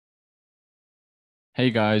Hey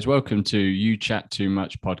guys, welcome to You Chat Too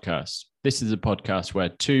Much podcast. This is a podcast where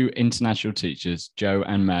two international teachers, Joe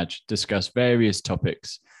and Madge, discuss various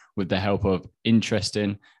topics with the help of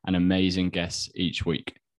interesting and amazing guests each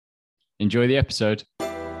week. Enjoy the episode.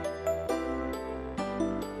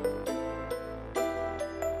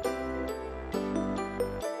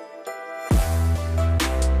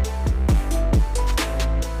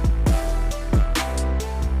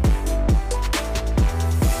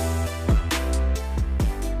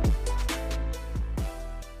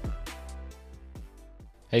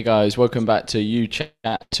 Hey guys, welcome back to You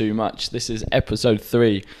Chat Too Much. This is episode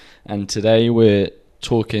 3, and today we're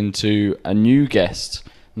talking to a new guest,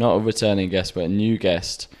 not a returning guest, but a new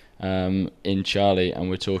guest in Charlie, and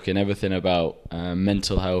we're talking everything about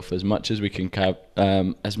mental health as much as we can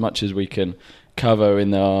cover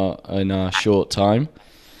in our short time,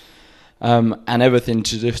 and everything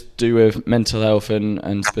to do with mental health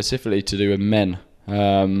and specifically to do with men.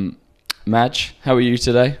 Madge, how are you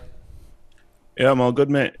today? Yeah, I'm all good,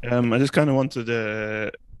 mate. I just kind of wanted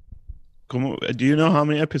to come up. Do you know how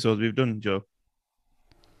many episodes we've done, Joe?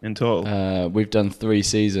 In total? We've done 3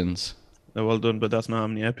 seasons. Well done, but that's not how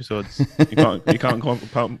many episodes. You can't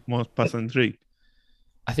come more past than 3.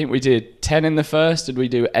 I think we did 10 in the first. Did we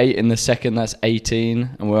do 8 in the second? That's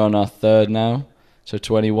 18, and we're on our third now, so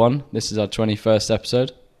 21. This is our 21st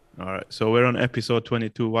episode. All right, so we're on episode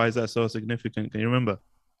 22. Why is that so significant? Can you remember?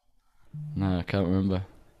 No, I can't remember.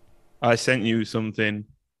 I sent you something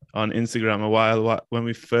on Instagram a while when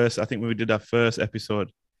I think we did our first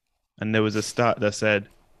episode, and there was a stat that said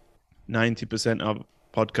 90% of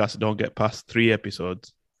podcasts don't get past 3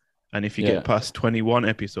 episodes, and if you get past 21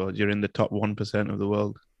 episodes, you're in the top 1% of the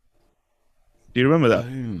world. Do you remember that?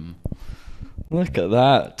 Boom. Look at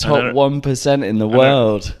that, top 1% in the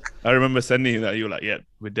world. I remember sending you that. You were like, "Yeah,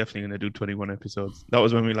 we're definitely gonna do 21 episodes." That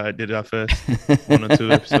was when we did our first 1 or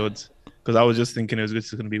 2 episodes. Because I was just thinking it was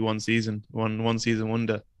just going to be one season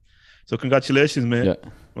wonder. So congratulations, mate. Yeah.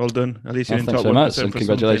 Well done. At least you're in thanks top 1%. So much, and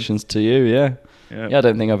congratulations to you. Yeah. I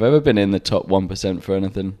don't think I've ever been in the top 1% for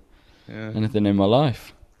anything in my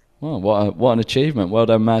life. Well, what an achievement. Well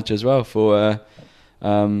done, Madge, as well, for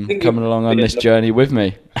coming along on this journey with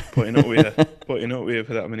me. Putting up with you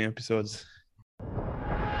for that many episodes.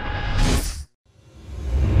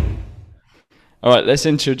 All right, let's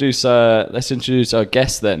introduce our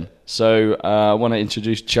guest then. So I want to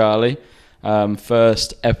introduce Charlie.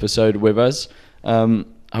 First episode with us.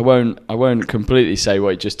 I won't completely say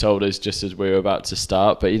what he just told us just as we were about to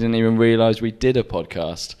start, but he didn't even realise we did a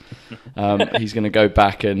podcast. He's going to go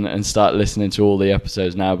back and start listening to all the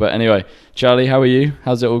episodes now. But anyway, Charlie, how are you?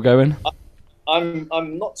 How's it all going? I'm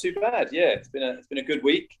not too bad. Yeah, it's been a good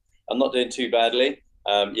week. I'm not doing too badly.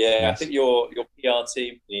 Yes. I think your PR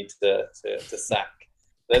team needs to sack.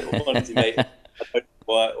 They're the ones who make. I don't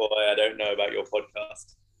know why I don't know about your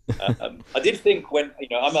podcast. I did think when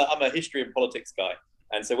I'm a history and politics guy,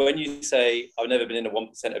 and so when you say I've never been in the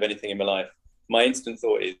 1% of anything in my life, my instant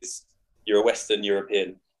thought is you're a Western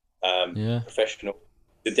European professional.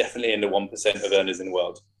 You're definitely in the 1% of earners in the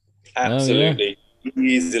world. Absolutely,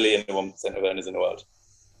 easily in the 1% of earners in the world.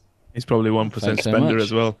 He's probably 1% spender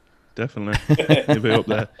as well. Definitely, he'll be up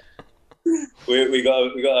there. We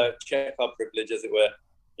got to check our privilege, as it were.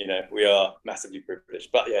 We are massively privileged.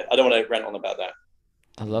 But yeah, I don't want to rant on about that.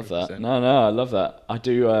 I love that. No, I love that. I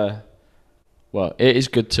do. Well, it is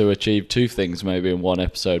good to achieve 2 things maybe in one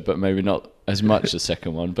episode, but maybe not as much the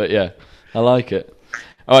second one. But yeah, I like it.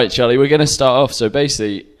 All right, Charlie, we're going to start off. So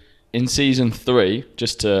basically, in season 3,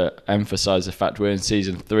 just to emphasise the fact we're in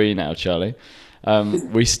season 3 now, Charlie.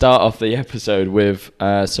 We start off the episode with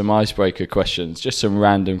some icebreaker questions, just some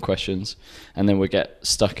random questions, and then we get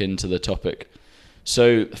stuck into the topic.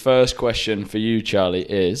 So the first question for you, Charlie,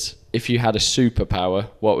 is if you had a superpower,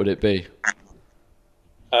 what would it be?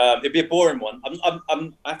 It'd be a boring one. I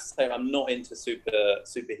have to say I'm not into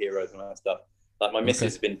superheroes and all that stuff. Like my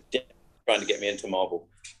missus has been trying to get me into Marvel.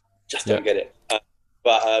 Just don't get it.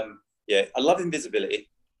 But I love invisibility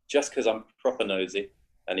just because I'm proper nosy.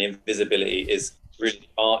 And the invisibility is really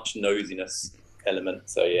arch nosiness element.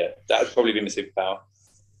 So yeah, that would probably be my superpower.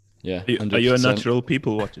 Yeah. Are you a natural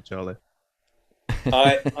people watcher, Charlie?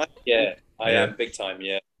 I am big time.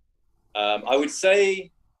 Yeah. I would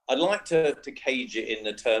say I'd like to cage it in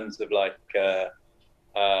the terms of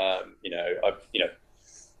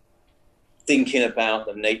thinking about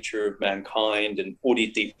the nature of mankind and all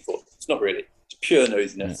these deep thoughts. It's not really. It's pure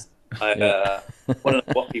nosiness. I want to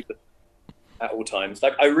know what people at all times.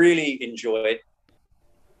 I really enjoy.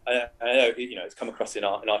 I know it's come across in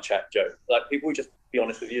our chat, Joe. People will just be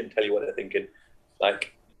honest with you and tell you what they're thinking.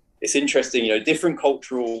 it's interesting, different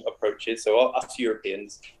cultural approaches. So us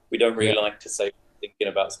Europeans, we don't really like to say thinking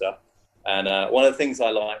about stuff. And one of the things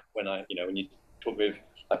I like when you talk with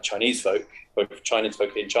like Chinese folk, both Chinese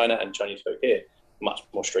folk in China and Chinese folk here, much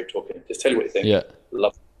more straight talking. Just tell you what you think. Yeah.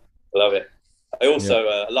 Love it. I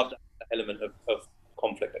also love that element of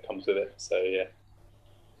conflict that comes with it. So yeah.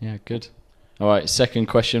 Yeah, good. All right, second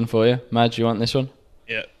question for you. Madge, you want this one?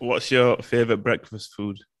 Yeah. What's your favourite breakfast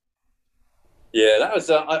food? Yeah, that was.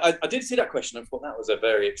 I did see that question. I thought that was a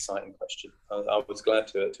very exciting question. I was glad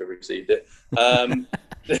to have received it. And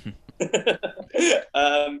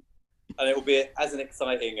it will be as an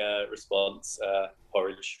exciting response.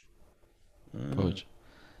 Porridge. Porridge.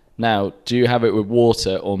 Now, do you have it with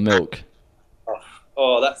water or milk?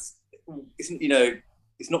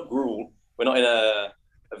 It's not gruel. We're not in a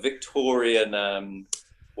Victorian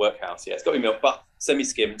workhouse. Yeah, it's got to be milk, but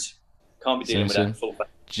semi-skimmed. Can't be dealing with that full fat.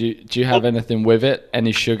 Do you have anything with it?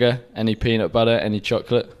 Any sugar? Any peanut butter? Any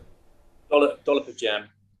chocolate? Dollop of jam.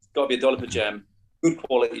 It's got to be a dollop of jam. Good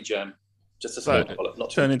quality jam. Just a small dollop.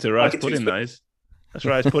 Not turn into rice pudding, nice. That's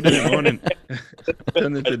rice pudding in the morning.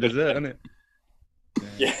 Turn into dessert, isn't it?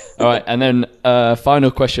 Yeah. All right, and then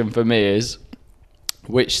final question for me is,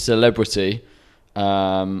 which celebrity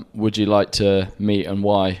would you like to meet and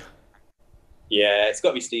why? Yeah, it's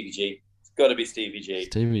got to be Stevie G. It's got to be Stevie G.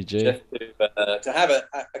 Stevie G. Just to have a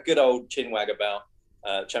good old chinwag about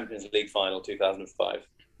Champions League final 2005.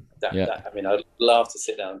 I'd love to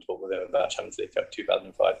sit down and talk with him about Champions League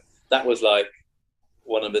 2005. That was like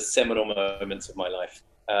one of the seminal moments of my life.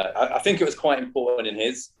 I think it was quite important in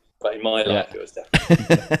his, but in my life it was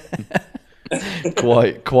definitely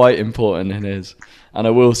quite important in his. And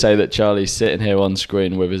I will say that Charlie's sitting here on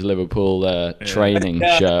screen with his Liverpool training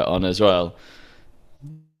shirt on as well.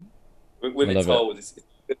 We've been told it's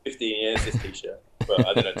 15 years this t-shirt, but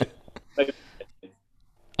I don't know.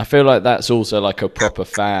 I feel like that's also like a proper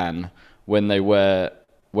fan when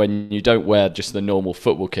you don't wear just the normal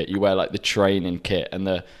football kit, you wear like the training kit and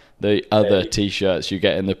the other t-shirts you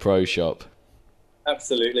get in the pro shop.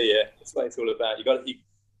 Absolutely, yeah. That's what it's all about.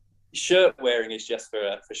 Shirt wearing is just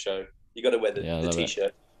for show. You got to wear the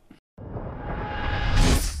t-shirt.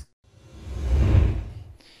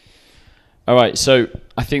 All right, so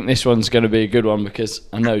I think this one's going to be a good one because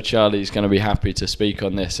I know Charlie's going to be happy to speak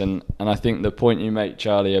on this, and I think the point you make,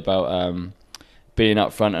 Charlie, about being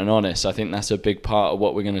upfront and honest, I think that's a big part of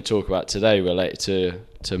what we're going to talk about today related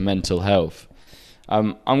to mental health.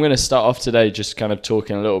 I'm going to start off today just kind of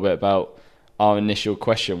talking a little bit about our initial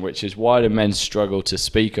question, which is why do men struggle to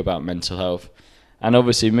speak about mental health? And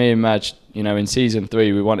obviously me and Madge, in season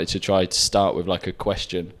 3, we wanted to try to start with like a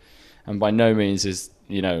question, and by no means is,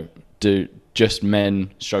 do just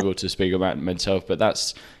men struggle to speak about mental health, but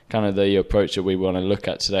that's kind of the approach that we want to look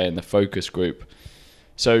at today in the focus group.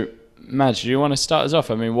 So, Madge, do you want to start us off?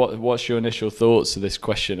 I mean, what's your initial thoughts to this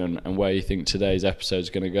question and where you think today's episode is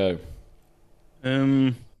going to go?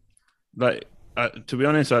 To be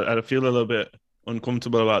honest, I feel a little bit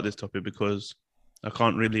uncomfortable about this topic because I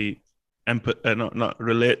can't really not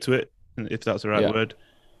relate to it, if that's the right word.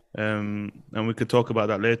 And we could talk about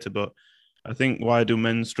that later, but I think why do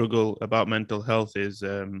men struggle about mental health is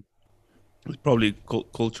it's probably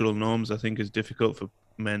cultural norms. I think it's difficult for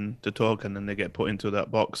men to talk and then they get put into that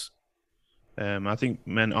box. I think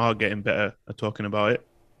men are getting better at talking about it,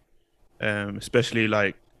 especially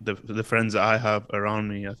like the friends that I have around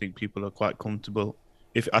me. I think people are quite comfortable.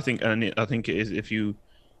 I think it is if you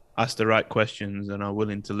ask the right questions and are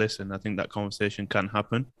willing to listen, I think that conversation can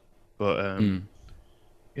happen. But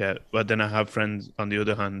but then I have friends on the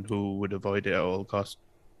other hand who would avoid it at all costs.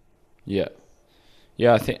 Yeah,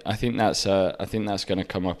 I think that's going to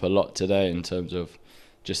come up a lot today in terms of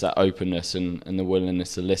just that openness and the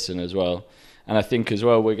willingness to listen as well. And I think as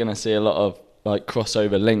well we're going to see a lot of like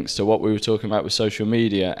crossover links to what we were talking about with social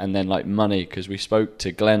media and then like money, because we spoke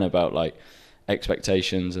to Glenn about like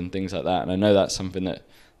expectations and things like that, and I know that's something that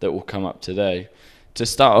will come up today. To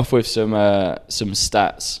start off with some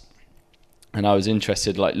stats. And I was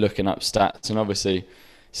interested, like looking up stats, and obviously,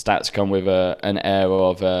 stats come with an air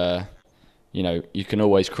of, you can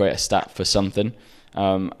always create a stat for something.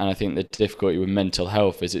 And I think the difficulty with mental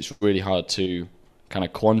health is it's really hard to kind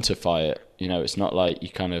of quantify it. It's not like you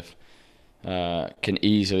kind of can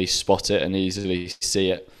easily spot it and easily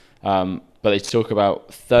see it. But they talk about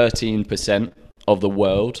 13% of the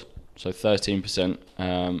world, so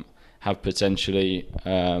 13% have potentially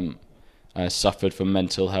suffered from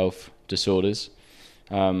mental health disorders.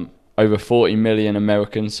 Over 40 million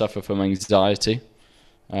Americans suffer from anxiety.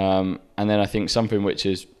 And then I think something which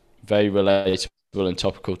is very relatable and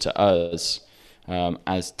topical to us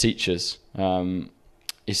as teachers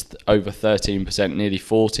it's over 13%, nearly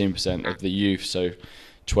 14% of the youth, so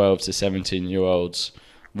 12 to 17-year-olds,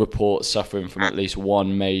 report suffering from at least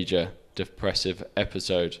one major depressive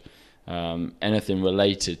episode, anything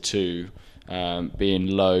related to being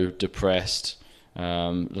low, depressed,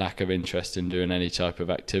 lack of interest in doing any type of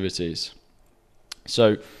activities.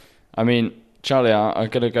 So, I mean, Charlie, I'm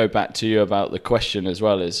going to go back to you about the question as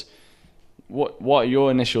well. Is what are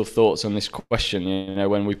your initial thoughts on this question? You know,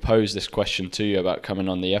 when we posed this question to you about coming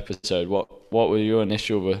on the episode, what were your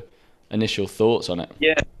initial thoughts on it?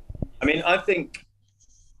 Yeah, I mean, I think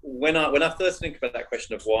when I first think about that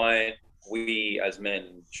question of why we as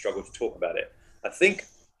men struggle to talk about it, I think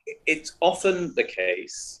it's often the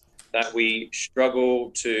case that we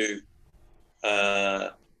struggle to.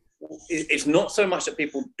 It's not so much that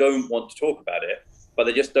people don't want to talk about it, but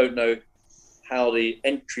they just don't know how the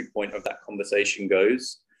entry point of that conversation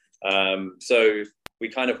goes. So we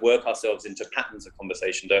kind of work ourselves into patterns of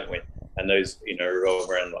conversation, don't we? And those, you know, revolve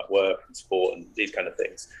around like work and sport and these kind of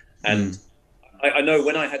things. And I know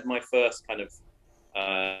when I had my first kind of,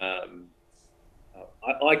 I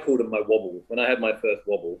called them my wobbles. When I had my first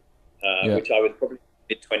wobble, which I was probably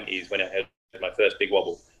mid-20s when I had my first big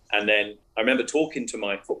wobble. And then I remember talking to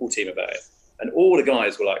my football team about it, and all the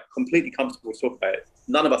guys were like completely comfortable to talk about it.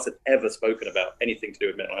 None of us had ever spoken about anything to do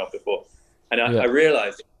with mental health before. And I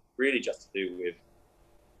realized it's really just to do with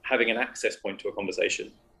having an access point to a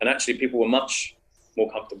conversation. And actually people were much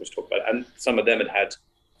more comfortable to talk about it. And some of them had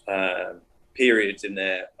periods in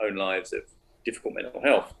their own lives of difficult mental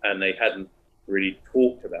health, and they hadn't really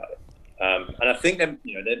talked about it. And I think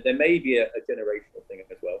there may be a generational thing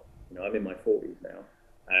as well. You know, I'm in my 40s now.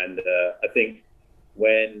 And I think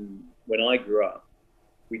when I grew up,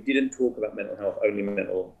 we didn't talk about mental health, only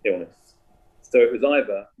mental illness. So it was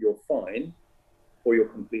either you're fine or you're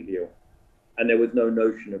completely ill. And there was no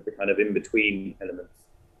notion of the kind of in-between elements.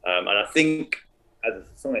 And I think as a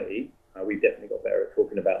society, we've definitely got better at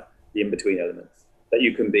talking about the in-between elements. That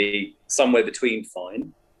you can be somewhere between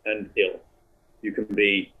fine and ill. You can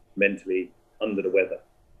be mentally under the weather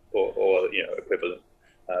or you know, equivalent.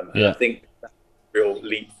 And I think that's a real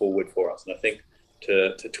leap forward for us. And I think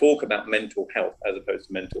to talk about mental health as opposed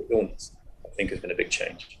to mental illness, I think has been a big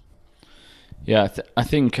change. Yeah, I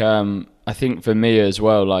think for me as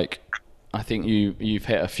well, like, I think you've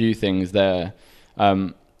hit a few things there.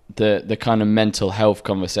 The kind of mental health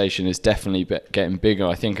conversation is definitely getting bigger.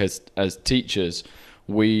 I think as teachers,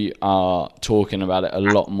 we are talking about it a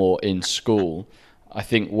lot more in school. I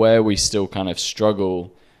think where we still kind of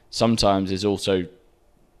struggle sometimes is also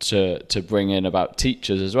to bring in about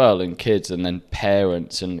teachers as well, and kids, and then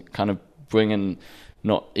parents, and kind of bringing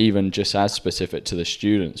not even just as specific to the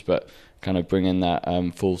students, but kind of bringing that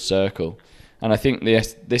full circle. And I think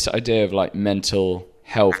this idea of like mental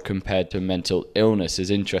health compared to mental illness is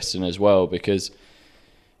interesting as well, because,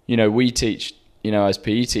 you know, we teach, you know, as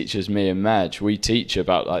PE teachers, me and Madge, we teach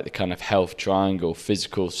about like the kind of health triangle: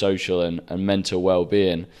 physical, social, and mental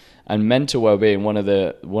well-being. And mental well-being, one of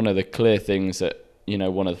the clear things that, you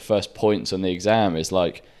know, one of the first points on the exam is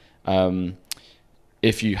like,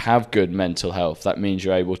 if you have good mental health, that means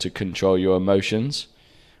you're able to control your emotions,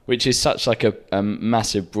 which is such like a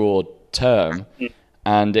massive broad term.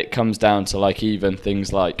 And it comes down to like even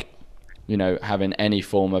things like, you know, having any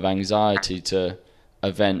form of anxiety to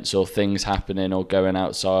events or things happening or going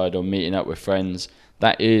outside or meeting up with friends.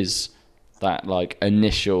 That is that like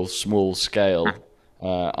initial small scale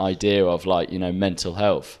idea of like, you know, mental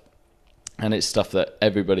health. And it's stuff that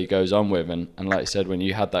everybody goes on with. And like I said, when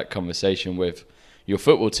you had that conversation with your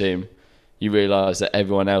football team, you realise that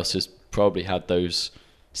everyone else has probably had those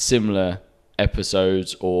similar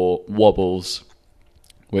episodes or wobbles,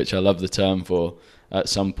 which I love the term for, at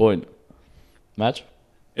some point. Madge?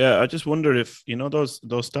 Yeah, I just wonder if, you know, those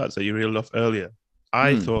stats that you reeled off earlier,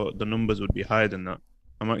 I thought the numbers would be higher than that.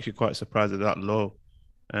 I'm actually quite surprised at that low.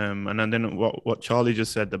 And then what Charlie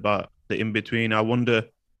just said about the in-between, I wonder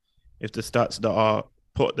if the stats that are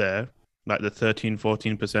put there, like the 13,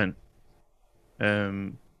 14%,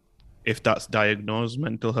 if that's diagnosed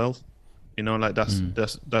mental health, you know, like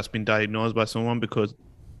that's been diagnosed by someone, because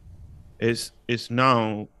it's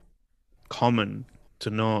now common to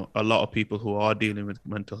know a lot of people who are dealing with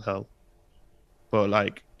mental health. But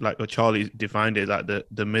like what Charlie defined it, like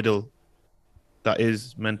the middle, that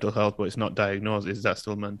is mental health, but it's not diagnosed. Is that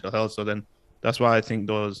still mental health? So then that's why I think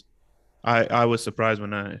I was surprised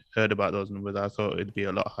when I heard about those numbers. I thought it'd be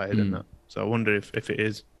a lot higher than that. So I wonder if it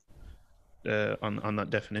is on that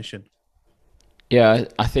definition. Yeah,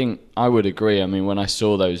 I think I would agree. I mean, when I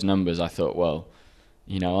saw those numbers, I thought, well,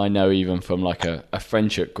 you know, I know even from like a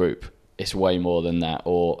friendship group, it's way more than that,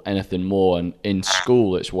 or anything more, and in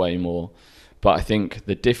school it's way more. But I think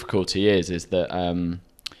the difficulty is that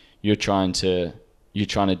you're trying to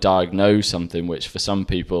diagnose something which for some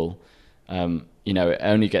people, it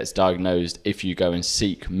only gets diagnosed if you go and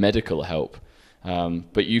seek medical help.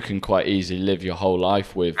 But you can quite easily live your whole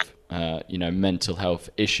life with mental health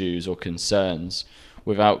issues or concerns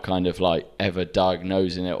without kind of like ever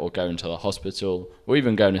diagnosing it or going to the hospital or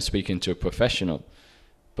even going and speaking to a professional.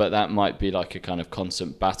 But that might be like a kind of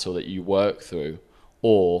constant battle that you work through,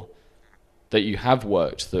 or that you have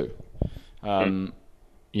worked through. And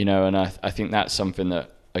I think that's something that,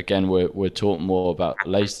 again, we're talking more about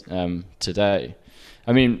later today.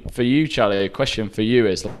 I mean, for you, Charlie, a question for you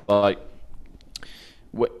is like,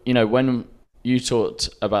 when you talked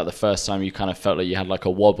about the first time you kind of felt like you had like a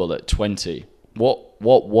wobble at 20, what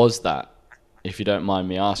was that, if you don't mind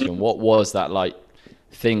me asking? What was that like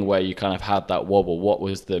thing where you kind of had that wobble? What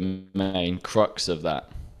was the main crux of that?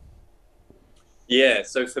 Yeah,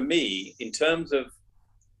 so for me, in terms of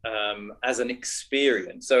as an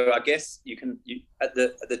experience, so I guess you at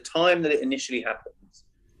the time that it initially happens,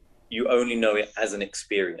 you only know it as an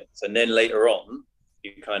experience, and then later on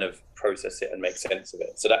you kind of process it and make sense of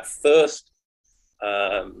it. So that first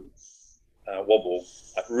wobble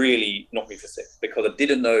really knocked me for six, because I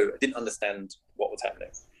didn't understand what was happening.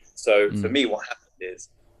 So for me, what happened is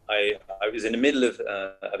I was in the middle of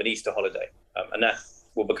an Easter holiday, and that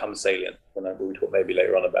will become salient when we talk maybe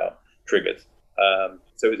later on about triggers.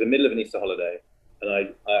 So it was the middle of an Easter holiday,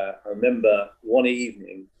 and I remember one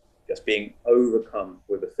evening just being overcome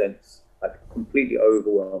with a sense, like a completely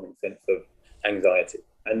overwhelming sense of anxiety,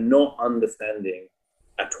 and not understanding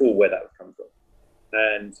at all where that was coming from.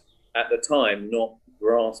 And at the time, not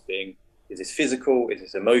grasping, is this physical? Is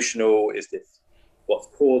this emotional? Is this what's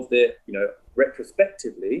caused it?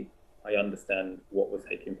 Retrospectively, I understand what was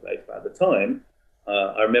taking place. But at the time,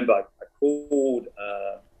 I remember I called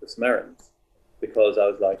the Samaritans, because I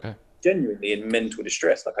was like genuinely in mental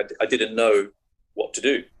distress. Like I didn't know what to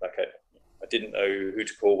do. Like I didn't know who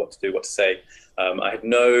to call, what to do, what to say. I had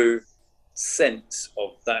no sense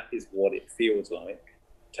of that is what it feels like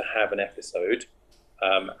to have an episode,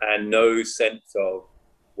 and no sense of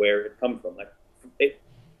where it come from. Like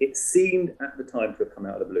it seemed at the time to have come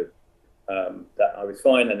out of the blue, that I was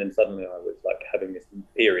fine, and then suddenly I was like having this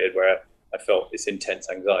period where I felt this intense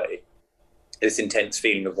anxiety, this intense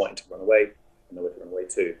feeling of wanting to run away, and nowhere to run away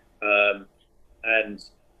to. And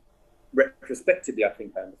retrospectively, I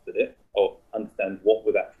think I understood it, or understand what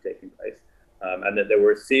was actually taking place, and that there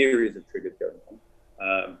were a series of triggers going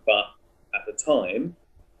on. But at the time,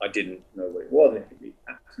 I didn't know what it was, and it hit me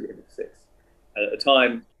absolutely hit me six. And at the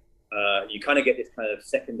time, you kind of get this kind of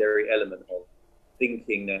secondary element of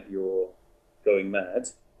thinking that you're going mad,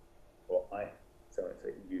 or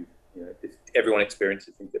everyone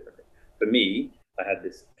experiences things differently. For me, I had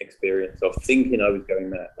this experience of thinking I was going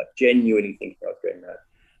mad, like genuinely thinking I was going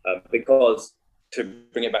mad, because, to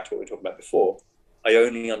bring it back to what we were talking about before, I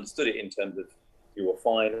only understood it in terms of you're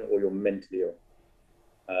fine or you're mentally ill.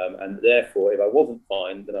 And therefore, if I wasn't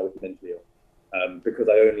fine, then I was mentally ill, because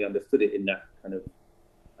I only understood it in that kind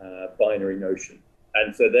of binary notion.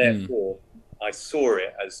 And so therefore, I saw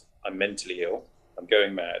it as, I'm mentally ill, I'm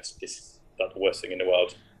going mad, this is like the worst thing in the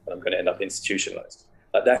world, and I'm going to end up institutionalized.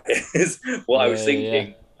 Like that is what I was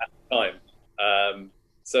thinking at the time.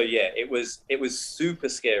 So yeah, it was super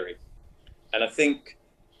scary. And I think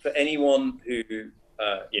for anyone who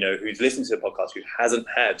who's listening to the podcast who hasn't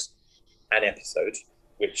had an episode,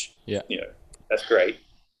 which that's great,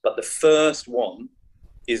 but the first one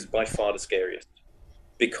is by far the scariest,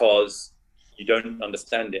 because you don't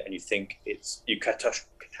understand it and you think you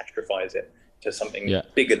catastrophize it to something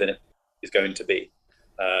bigger than it is going to be.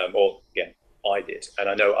 Or again, I did, and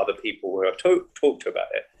I know other people who I've talked to about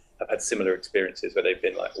it have had similar experiences where they've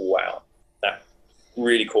been like, wow, that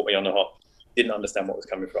really caught me on the hop. Didn't understand what was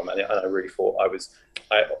coming from, and I really thought I was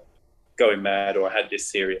going mad, or I had this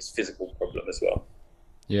serious physical problem as well.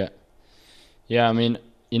 I mean,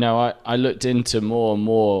 I looked into more and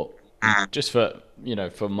more, just for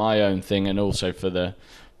my own thing, and also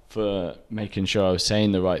for making sure I was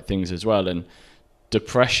saying the right things as well. And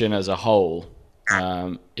depression as a whole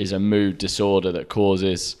is a mood disorder that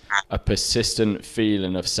causes a persistent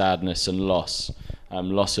feeling of sadness and loss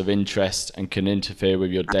of interest, and can interfere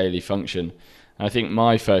with your daily function. And I think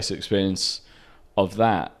my first experience of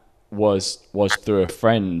that was through a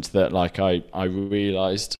friend that, like, I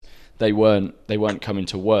realized they weren't coming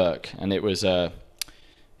to work, and it was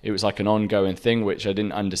like an ongoing thing which I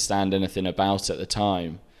didn't understand anything about at the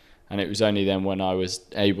time. And it was only then when I was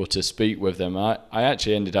able to speak with them, I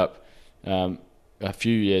actually ended up a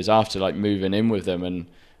few years after, like moving in with them, and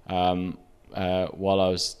while I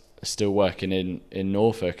was still working in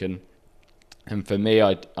Norfolk, and for me,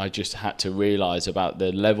 I just had to realize about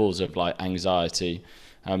the levels of like anxiety,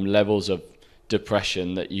 levels of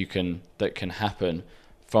depression that can happen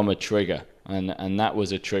from a trigger, and that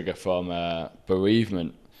was a trigger from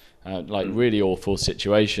bereavement, like really awful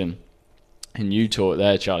situation. And you talked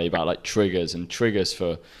there, Charlie, about like triggers, and triggers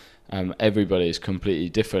for everybody is completely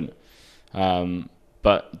different.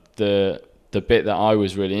 But the bit that I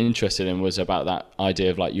was really interested in was about that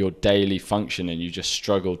idea of like your daily function, and you just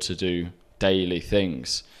struggle to do daily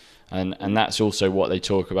things. And that's also what they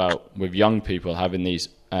talk about with young people, having these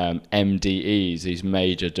MDEs, these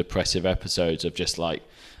major depressive episodes of just like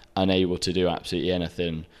unable to do absolutely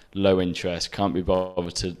anything, low interest, can't be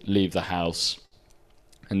bothered to leave the house.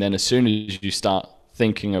 And then as soon as you start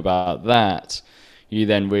thinking about that, you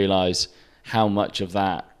then realize how much of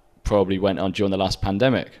that probably went on during the last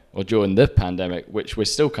pandemic, or during the pandemic, which we're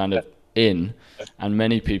still kind of in, and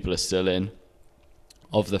many people are still in,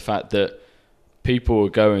 of the fact that people were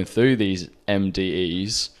going through these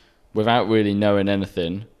MDEs without really knowing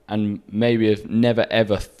anything, and maybe have never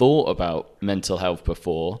ever thought about mental health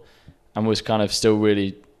before, and was kind of still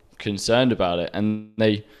really concerned about it. And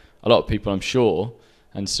a lot of people, I'm sure,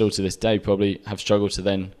 and still to this day, probably have struggled to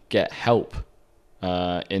then get help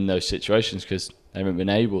in those situations because they haven't been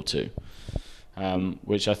able to,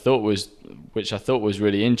 which I thought was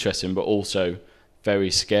really interesting, but also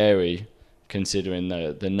very scary, considering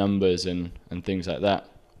the numbers and things like that.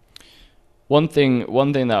 One thing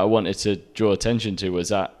that I wanted to draw attention to was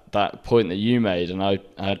that point that you made, and I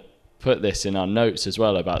put this in our notes as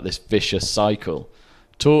well, about this vicious cycle.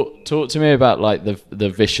 Talk to me about like the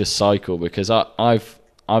vicious cycle, because I've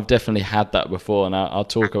definitely had that before, and I'll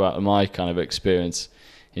talk about my kind of experience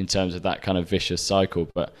in terms of that kind of vicious cycle.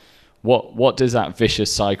 But what does that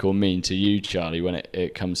vicious cycle mean to you, Charlie, when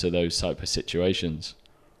it comes to those type of situations?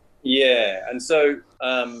 Yeah, and so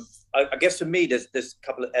I guess for me, there's a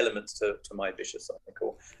couple of elements to my vicious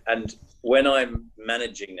cycle. And when I'm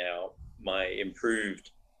managing now my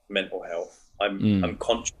improved mental health, I'm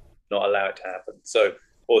conscious not allow it to happen. So,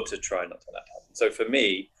 or to try not to allow it to happen. So for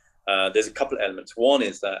me, there's a couple of elements. One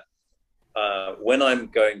is that when I'm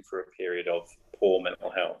going through a period of poor mental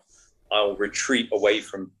health, I'll retreat away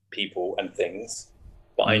from people and things,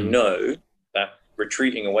 but I know that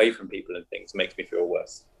retreating away from people and things makes me feel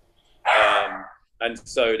worse. And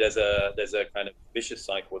so there's a kind of vicious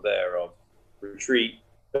cycle there of retreat,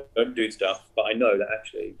 don't do stuff, but I know that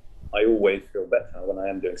actually I always feel better when I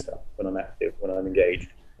am doing stuff, when I'm active, when I'm engaged,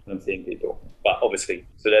 when I'm seeing people. But obviously,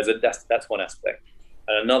 so that's one aspect.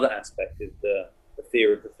 And another aspect is the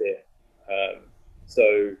fear of the fear.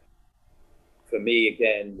 So for me,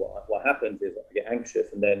 again, what happens is I get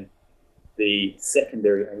anxious, and then the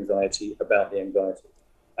secondary anxiety about the anxiety.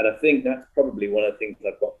 And I think that's probably one of the things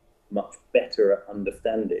I've got much better at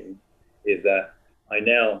understanding, is that I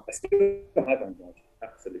still have anxiety,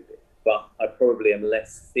 absolutely, but I probably am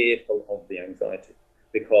less fearful of the anxiety,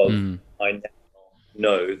 because I now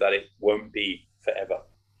know that it won't be forever.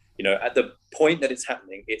 You know, at the point that it's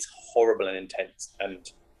happening, it's horrible and intense, and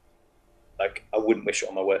like I wouldn't wish it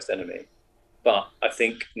on my worst enemy. But I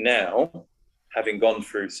think now, having gone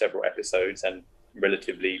through several episodes and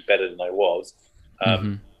relatively better than I was,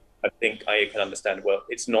 I think I can understand, well,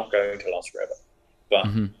 it's not going to last forever. But,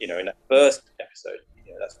 you know, in that first episode,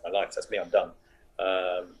 you know, that's my life, that's me, I'm done.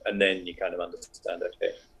 And then you kind of understand,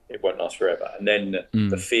 okay, it won't last forever. And then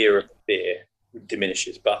the fear of fear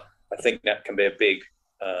diminishes. But I think that can be a big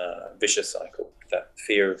vicious cycle, that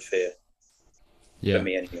fear of fear, for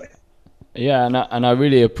me anyway. Yeah, and I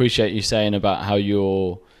really appreciate you saying about how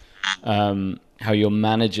you're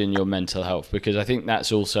managing your mental health, because I think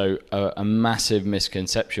that's also a massive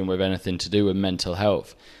misconception with anything to do with mental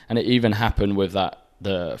health. And it even happened with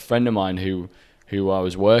the friend of mine who I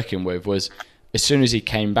was working with, was as soon as he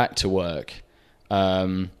came back to work,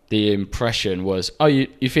 the impression was, oh,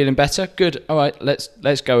 you feeling better? Good. All right,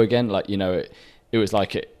 let's go again. Like, you know, it was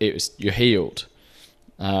like it was, you're healed.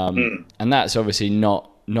 And that's obviously not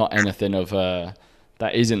anything of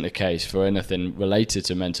that isn't the case for anything related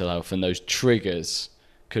to mental health. And those triggers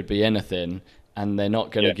could be anything, and they're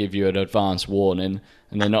not going to give you an advance warning,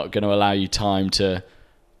 and they're not going to allow you time to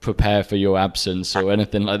prepare for your absence or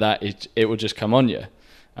anything like that. It will just come on you.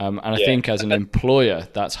 And I think as an employer,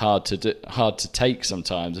 that's hard to take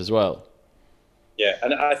sometimes as well. Yeah,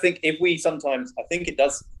 and I think we shouldn't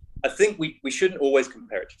always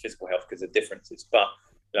compare it to physical health because of differences, but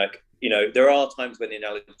like, you know, there are times when the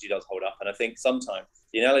analogy does hold up. And I think sometimes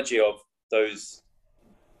the analogy of those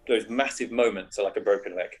massive moments are like a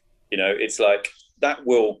broken leg. You know, it's like that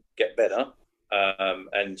will get better,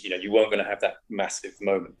 and you weren't going to have that massive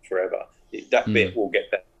moment forever. That bit will get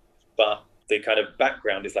better, but the kind of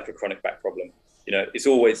background is like a chronic back problem. It's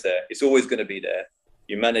always there. It's always going to be there.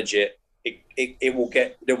 You manage it. It will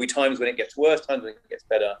get. There'll be times when it gets worse, times when it gets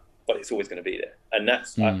better, but it's always going to be there. And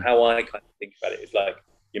that's how I kind of think about it. It's like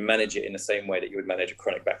you manage it in the same way that you would manage a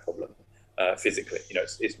chronic back problem physically.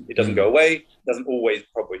 It doesn't go away. It doesn't always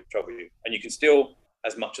probably trouble you, and you can still,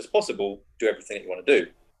 as much as possible, do everything that you want to do.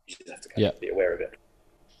 You just have to kind of be aware of it.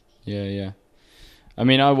 Yeah. I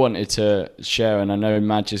mean, I wanted to share, and I know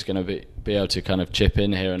Madge is going to be able to kind of chip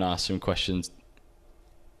in here and ask some questions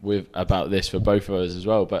about this for both of us as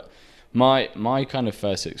well. But my kind of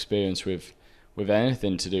first experience with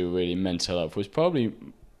anything to do with really mental health was probably,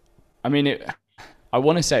 I mean, I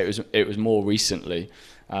want to say it was more recently,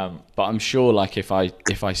 but I'm sure like if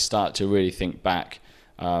I start to really think back,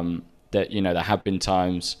 that there have been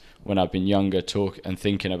times when I've been younger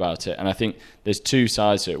thinking about it, and I think there's two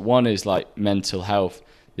sides to it. One is like mental health.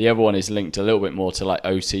 The other one is linked a little bit more to like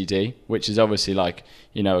OCD, which is obviously like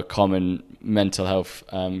a common mental health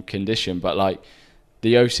condition, but like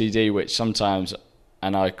the OCD, which sometimes,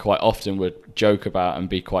 and I quite often would joke about and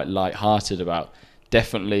be quite light-hearted about,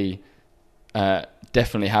 definitely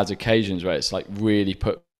has occasions where it's like really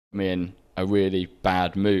put me in a really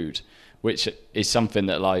bad mood, which is something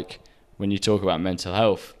that, like, when you talk about mental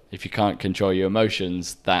health, if you can't control your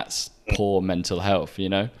emotions, that's poor mental health,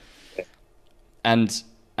 And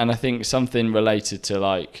I think something related to,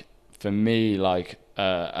 like, for me, like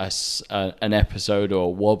an episode or a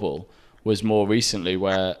wobble was more recently,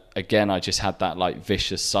 where again I just had that like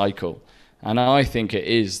vicious cycle, and I think it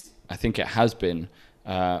has been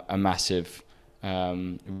a massive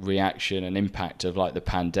reaction and impact of like the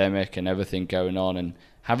pandemic and everything going on, and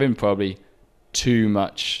having probably too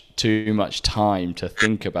much time to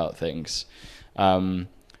think about things.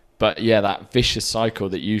 But yeah, that vicious cycle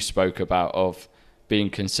that you spoke about of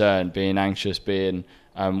being concerned, being anxious, being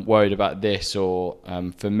worried about this, or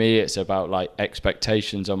for me it's about like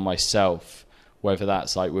expectations on myself, whether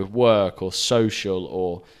that's like with work or social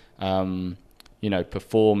or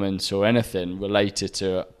performance or anything related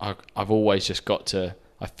to I've always just got to,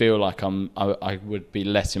 I feel like I would be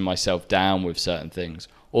letting myself down with certain things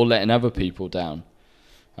or letting other people down,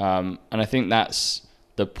 and I think that's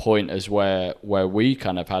the point as where we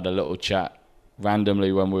kind of had a little chat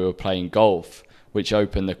randomly when we were playing golf, which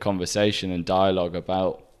opened the conversation and dialogue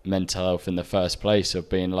about mental health in the first place, of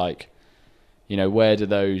being like, where do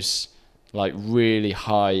those like really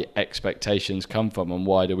high expectations come from, and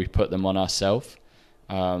why do we put them on ourselves?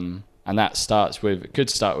 And that could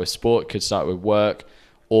start with sport, could start with work,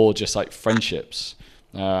 or just like friendships.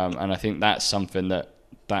 And I think that's something that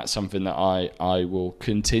I will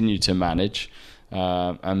continue to manage.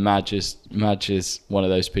 And Madge is one of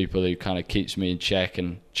those people who kind of keeps me in check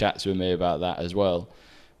and chats with me about that as well.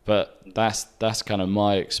 But that's kind of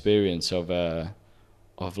my experience of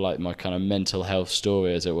like my kind of mental health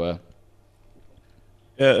story, as it were.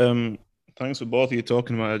 Yeah. Thanks for both of you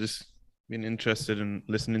talking about it. I've just been interested in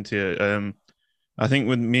listening to you. I think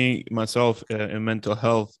with myself in mental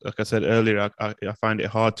health, like I said earlier, I find it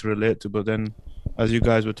hard to relate to. But then, as you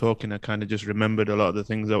guys were talking, I kind of just remembered a lot of the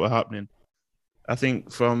things that were happening. I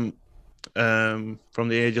think from the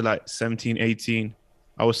age of like 17, 18,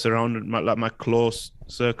 I was surrounded, my close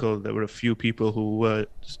circle, there were a few people who were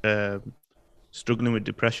struggling with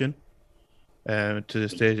depression to the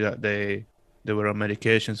stage that they were on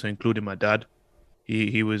medication. So including my dad,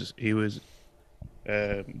 he was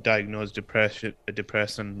diagnosed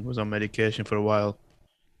depressed and was on medication for a while.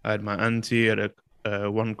 I had my auntie, I had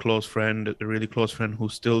one close friend, a really close friend, who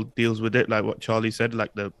still deals with it, like what Charlie said,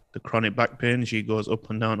 like the chronic back pain. She goes up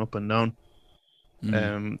and down,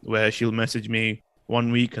 where she'll message me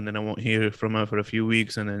one week and then I won't hear from her for a few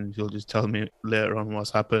weeks, and then she'll just tell me later on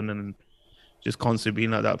what's happened, and just constantly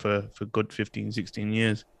being like that for good 15, 16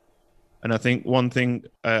 years. And I think one thing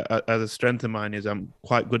as a strength of mine is I'm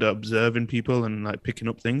quite good at observing people and like picking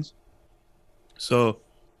up things. So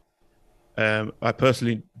I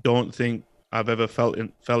personally don't think I've ever fell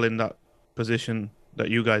in that position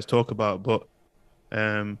that you guys talk about, but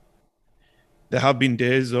there have been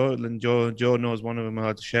days though, and Joe knows one of them I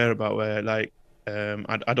had to share about, where like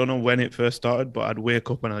I don't know when it first started, but I'd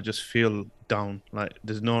wake up and I just feel down. Like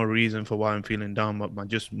there's no reason for why I'm feeling down, but my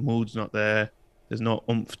just mood's not there. There's no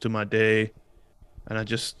oomph to my day, and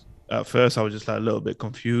at first I was just like a little bit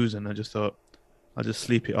confused, and I just thought I'll just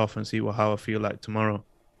sleep it off and see how I feel like tomorrow.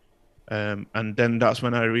 And then that's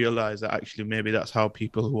when I realized that actually maybe that's how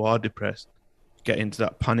people who are depressed get into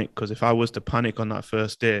that panic. Because if I was to panic on that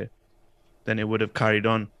first day, then it would have carried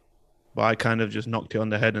on. But I kind of just knocked it on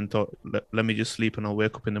the head and thought, let me just sleep and I'll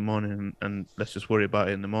wake up in the morning and let's just worry about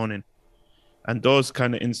it in the morning. And those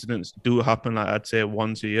kind of incidents do happen, like I'd say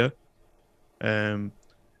once a year.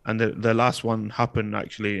 And the last one happened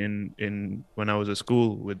actually in when I was at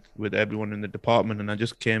school with everyone in the department, and I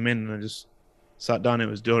just came in and I just sat down. It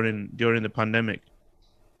was during the pandemic,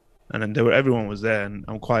 and then everyone was there, and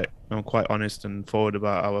I'm quite honest and forward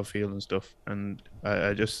about how I feel and stuff. And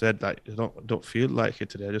I just said, like, I don't feel like it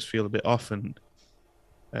today. I just feel a bit off, and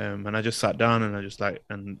I just sat down and I just like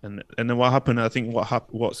and then what happened? I think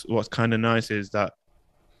what's kind of nice is that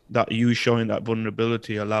you showing that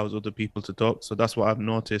vulnerability allows other people to talk. So that's what I've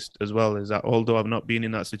noticed as well, is that although I've not been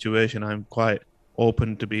in that situation, I'm quite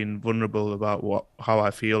open to being vulnerable about how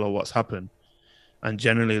I feel or what's happened. And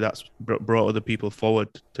generally that's brought other people forward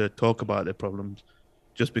to talk about their problems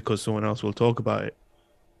just because someone else will talk about it.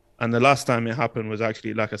 And the last time it happened was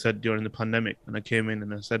actually, like I said, during the pandemic, and I came in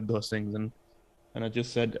and I said those things, and I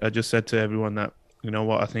just said to everyone that, you know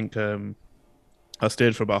what, I think I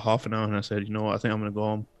stayed for about half an hour and I said, you know what, I think I'm going to go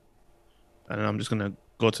home and I'm just going to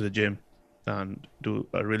go to the gym and do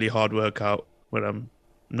a really hard workout where I'm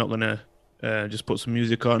not going to just put some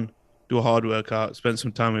music on, do a hard workout, spend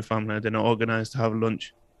some time with family. Then I organised to have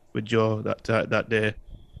lunch with Joe that day.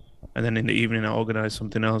 And then in the evening, I organised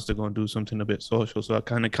something else to go and do something a bit social. So I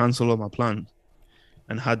kind of cancelled all my plans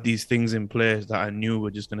and had these things in place that I knew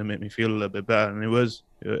were just going to make me feel a little bit better. And it was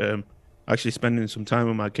actually spending some time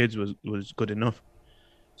with my kids was good enough.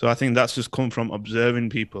 So I think that's just come from observing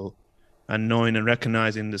people and knowing and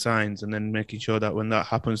recognizing the signs, and then making sure that when that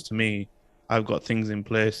happens to me, I've got things in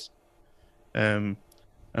place. And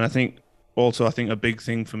I think a big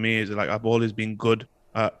thing for me is like I've always been good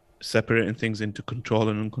at separating things into control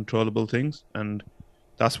and uncontrollable things, and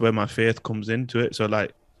that's where my faith comes into it. So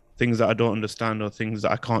like things that I don't understand or things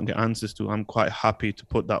that I can't get answers to, I'm quite happy to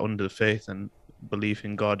put that under faith and belief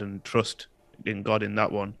in God and trust in God in that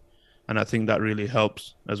one. And I think that really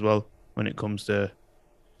helps as well when it comes to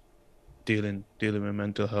dealing with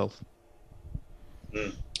mental health.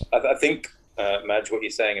 I think, Madge, what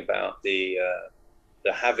you're saying about the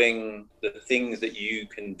having the things that you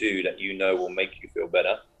can do that you know will make you feel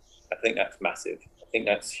better, I think that's massive. I think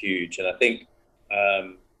that's huge. And I think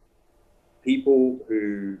people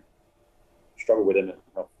who struggle with mental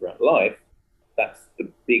health throughout life, that's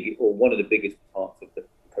one of the biggest parts of the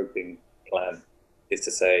coping plan, is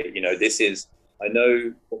to say, you know, I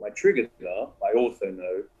know what my triggers are, I also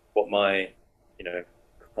know what my,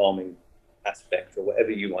 calming aspects or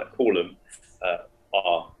whatever you might call them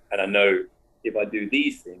are. And I know if I do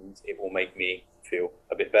these things, it will make me feel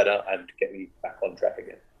a bit better and get me back on track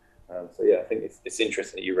again. So yeah, I think it's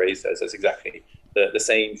interesting that you raised those. That's exactly the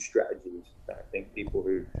same strategies that I think people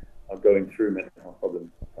who are going through mental health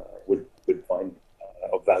problems would find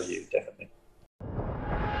of value, definitely.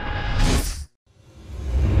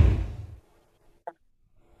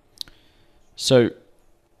 So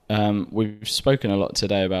we've spoken a lot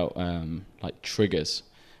today about like triggers,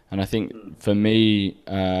 and I think for me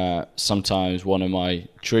sometimes one of my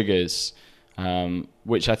triggers,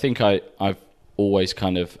 which I think I've always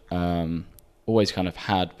kind of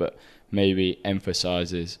had, but maybe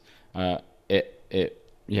emphasizes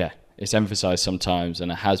it's emphasized sometimes,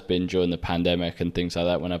 and it has been during the pandemic and things like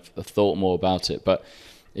that when I've thought more about it, but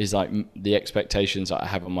is like the expectations that I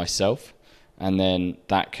have on myself. And then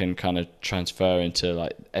that can kind of transfer into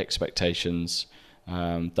like expectations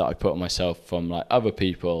that I put on myself from like other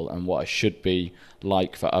people, and what I should be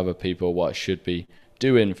like for other people, what I should be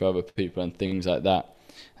doing for other people, and things like that.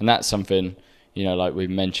 And that's something, like we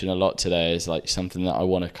mentioned a lot today, is like something that I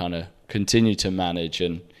want to kind of continue to manage.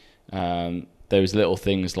 And there was little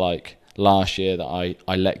things like last year that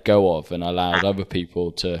I let go of and allowed other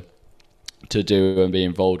people to do and be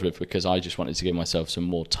involved with, because I just wanted to give myself some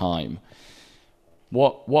more time.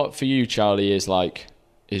 What for you, Charlie, is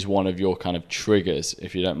one of your kind of triggers,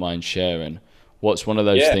 if you don't mind sharing? What's one of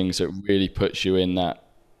those things that really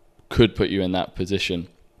could put you in that position?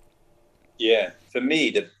 Yeah, for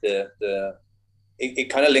me, it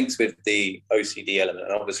kind of links with the OCD element,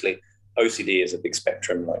 and obviously OCD is a big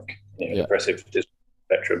spectrum, like depressive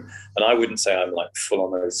spectrum, and I wouldn't say I'm like full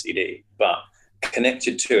on OCD, but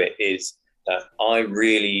connected to it is that I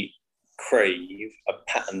really crave a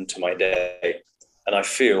pattern to my day. And I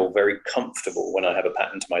feel very comfortable when I have a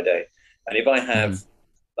pattern to my day. And if I have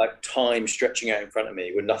like time stretching out in front of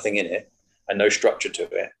me with nothing in it and no structure to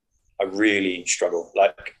it, I really struggle.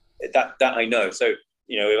 Like that I know. So,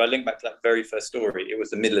 if I link back to that very first story, it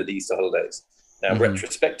was the middle of the Easter holidays. Now,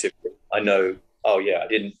 retrospectively, I know, oh yeah, I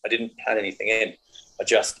didn't plan anything in. I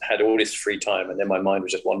just had all this free time, and then my mind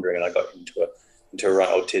was just wandering, and I got into a right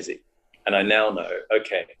old tizzy. And I now know,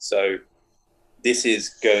 okay, so this is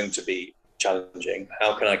going to be challenging.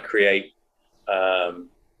 How can I create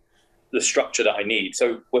the structure that I need?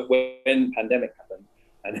 So when pandemic happened,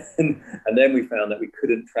 and then we found that we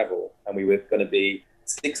couldn't travel, and we were going to be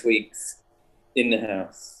 6 weeks in the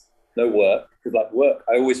house, no work. Because like work,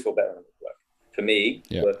 I always feel better when I work. For me,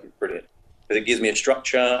 work is brilliant because it gives me a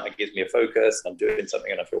structure, it gives me a focus. I'm doing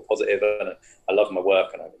something and I feel positive, and I love my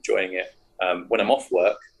work and I'm enjoying it. When I'm off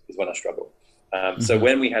work is when I struggle. So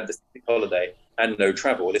when we had this holiday and no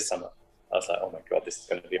travel this summer, I was like, oh my God, this is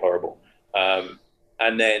going to be horrible.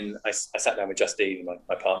 And then I sat down with Justine,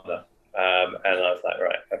 my partner, and I was like,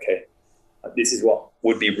 right, okay, this is what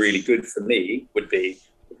would be really good for me, would be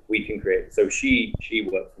if we can create. So she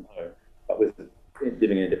worked from home, but was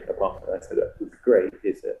living in a different apartment. And I said, what would be great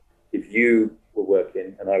is that if you were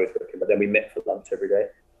working and I was working, but then we met for lunch every day.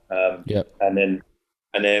 And then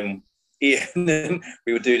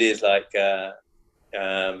we would do these like car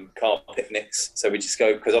picnics. So we just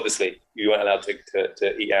go, because obviously you weren't allowed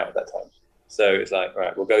to eat out at that time. So it's like,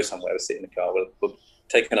 right, we'll go somewhere, we'll sit in the car, we'll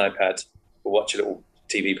take an iPad, we'll watch a little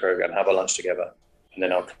TV program, have a lunch together, and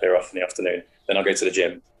then I'll clear off in the afternoon. Then I'll go to the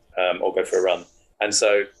gym or go for a run. And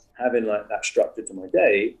so having like that structure to my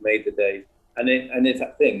day made the day, and it's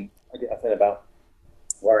that thing I said about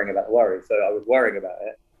worrying about the worry. So I was worrying about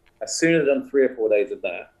it. As soon as I'd done 3 or 4 days of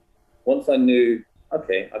that, once I knew,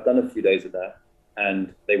 okay, I've done a few days of that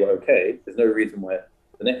and they were okay, there's no reason why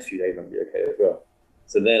the next few days won't be okay as well.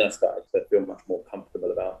 So then I started to feel much more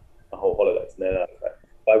comfortable about my whole holidays. And then I was like,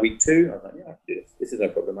 by week 2, I was like, yeah, I can do this. This is no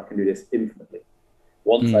problem. I can do this infinitely.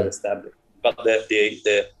 Once I'd established. But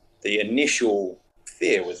the initial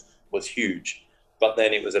fear was huge. But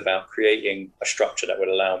then it was about creating a structure that would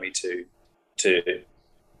allow me to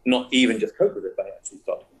not even just cope with it, but actually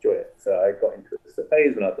start to enjoy it. So I got into a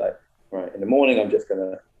phase when I was like, right, in the morning, I'm just going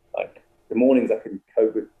to, like, the mornings I can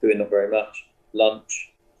cope with doing not very much,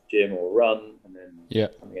 lunch, gym or run, and then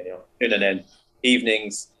something in the afternoon. And then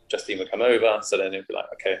evenings, Justine would come over. So then it'd be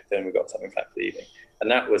like, okay, then we've got something planned for the evening.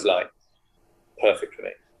 And that was like perfect for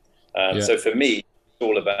me. So for me, it's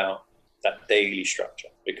all about that daily structure,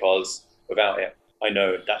 because without it, I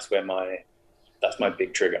know that's my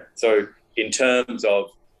big trigger. So in terms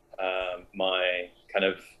of my kind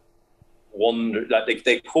of wander, like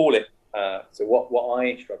they call it, so what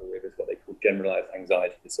I struggle with is what they call generalized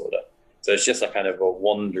anxiety disorder. So it's just a kind of a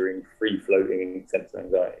wandering, free-floating sense of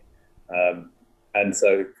anxiety. And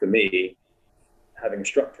so for me, having a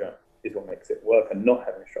structure is what makes it work, and not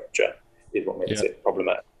having a structure is what makes it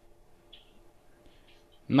problematic.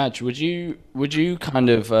 Madge, would you kind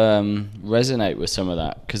of resonate with some of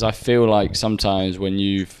that? Because I feel like sometimes when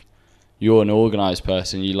you're an organised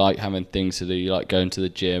person, you like having things to do. You like going to the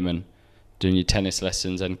gym and doing your tennis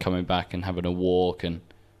lessons and coming back and having a walk. And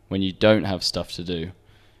when you don't have stuff to do,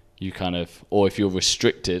 you kind of, or if you're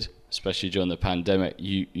restricted, especially during the pandemic,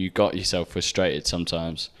 you got yourself frustrated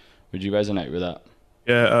sometimes. Would you resonate with that?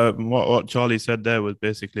 Yeah, what Charlie said there was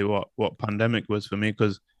basically what pandemic was for me,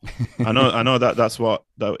 because I know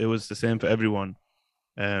that it was the same for everyone.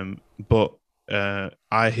 But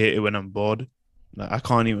I hate it when I'm bored. Like I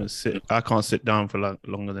can't sit down for like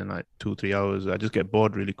longer than like 2-3 hours. I just get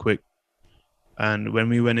bored really quick. And when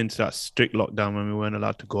we went into that strict lockdown, when we weren't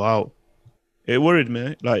allowed to go out, it worried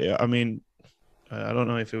me. Like, I mean, I don't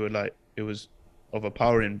know if it was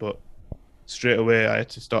overpowering, but straight away I had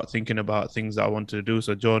to start thinking about things that I wanted to do.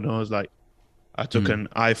 So Joe knows, like, I took an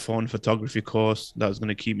iPhone photography course that was going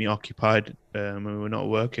to keep me occupied when we were not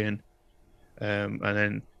working. And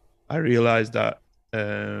then I realized that,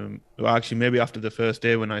 well, actually, maybe after the first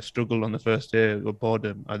day, when I struggled on the first day of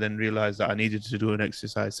boredom, I then realized that I needed to do an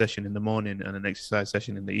exercise session in the morning and an exercise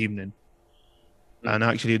session in the evening. And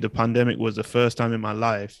actually, the pandemic was the first time in my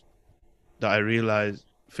life that I realized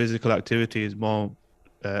physical activity is more,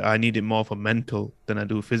 I need it more for mental than I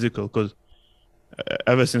do physical, because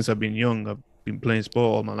ever since I've been young, I've been playing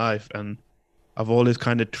sport all my life, and I've always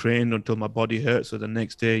kind of trained until my body hurts. So the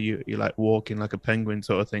next day you're like walking like a penguin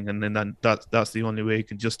sort of thing. And then that's the only way you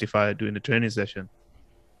can justify doing a training session.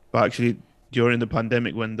 But actually, during the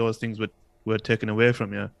pandemic, when those things were taken away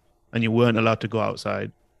from you and you weren't allowed to go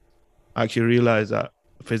outside, I actually realized that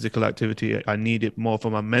physical activity, I need it more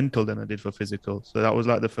for my mental than I did for physical. So that was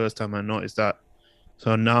like the first time I noticed that.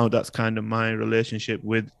 So now that's kind of my relationship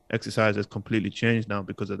with exercise has completely changed now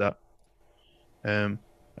because of that. And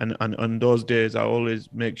on those days, I always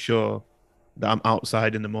make sure that I'm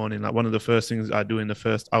outside in the morning. Like one of the first things I do in the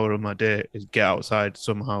first hour of my day is get outside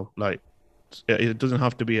somehow. Like it doesn't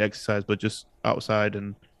have to be exercise, but just outside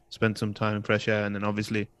and spend some time in fresh air. And then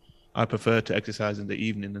obviously I prefer to exercise in the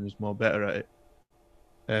evening and just more better at it.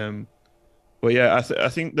 But yeah, I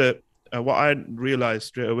think that what I realized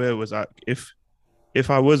straight away was that if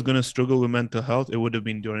I was going to struggle with mental health, it would have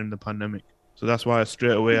been during the pandemic. So that's why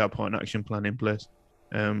straight away I put an action plan in place.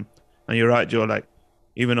 And you're right, Joe. Like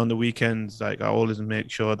even on the weekends, like I always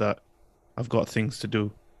make sure that I've got things to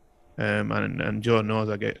do. And Joe knows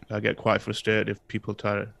I get quite frustrated if people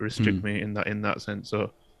try to restrict me in that sense.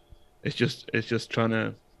 So it's just trying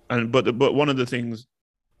to. But one of the things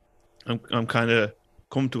I'm kind of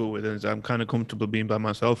comfortable with is I'm kind of comfortable being by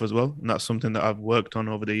myself as well, and that's something that I've worked on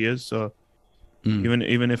over the years. So even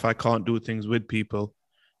if I can't do things with people,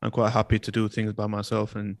 I'm quite happy to do things by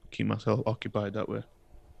myself and keep myself occupied that way.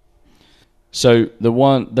 So the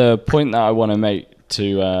point that I want to make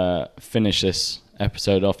to finish this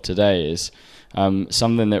episode off today is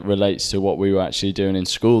something that relates to what we were actually doing in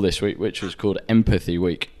school this week, which was called Empathy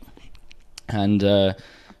Week. And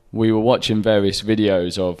we were watching various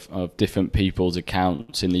videos of different people's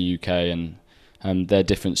accounts in the UK and their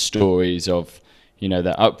different stories of, you know,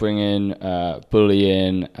 their upbringing,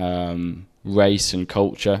 bullying, race and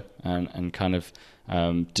culture, and kind of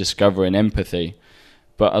discovering empathy.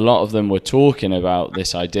 But a lot of them were talking about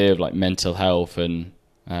this idea of like mental health and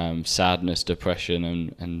sadness,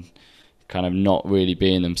 depression, and kind of not really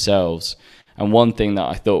being themselves. And one thing that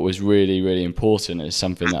I thought was really, really important is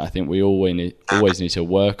something that I think we always need to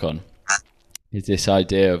work on is this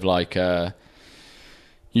idea of like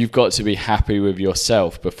you've got to be happy with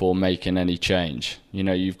yourself before making any change. You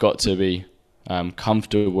know, you've got to be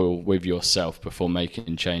comfortable with yourself before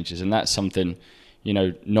making changes. And that's something, you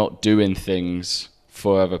know, not doing things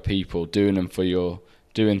for other people, doing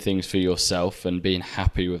things for yourself and being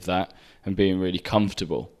happy with that and being really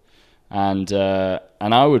comfortable. And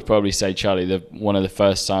I would probably say, Charlie, that one of the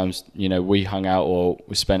first times, you know, we hung out or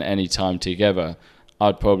we spent any time together,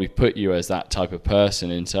 I'd probably put you as that type of person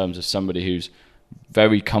in terms of somebody who's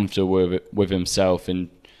very comfortable with himself and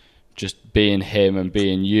just being him and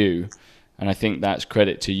being you. And I think that's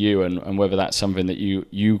credit to you, and whether that's something that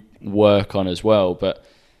you work on as well. But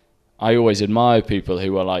I always admire people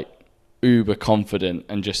who are like uber confident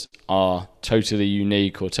and just are totally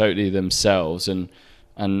unique or totally themselves and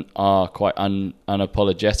are quite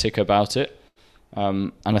unapologetic about it.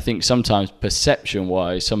 And I think sometimes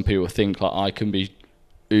perception-wise, some people think like I can be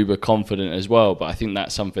uber confident as well, but I think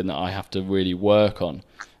that's something that I have to really work on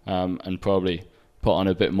and probably put on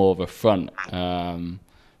a bit more of a front.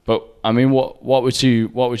 But I mean, what would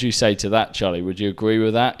you say to that, Charlie? Would you agree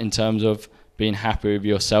with that in terms of being happy with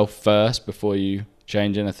yourself first before you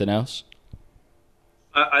change anything else?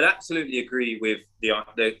 I'd absolutely agree with the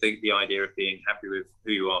idea of being happy with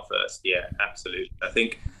who you are first. Yeah, absolutely. I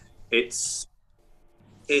think it's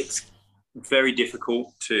very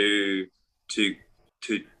difficult to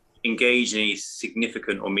engage in any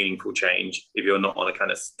significant or meaningful change if you're not on a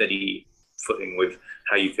kind of steady footing with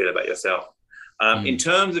how you feel about yourself. In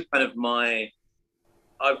terms of kind of I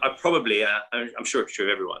probably, I'm sure it's true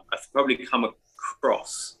of everyone, I've probably come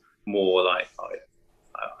across more like,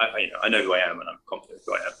 I know who I am and I'm confident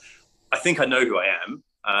who I am. I think I know who I am.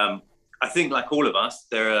 I think like all of us,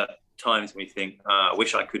 there are times when we think, I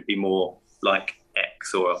wish I could be more like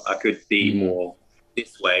X, or I could be more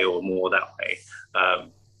this way or more that way.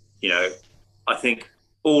 You know, I think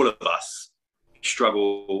all of us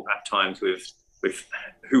struggle at times with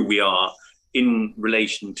who we are in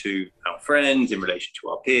relation to our friends, in relation to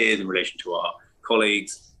our peers, in relation to our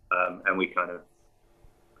colleagues, and we kind of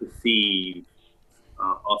perceive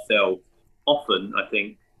ourselves often, I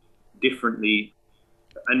think, differently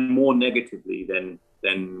and more negatively than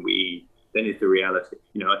is the reality.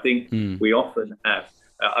 You know, I think we often have.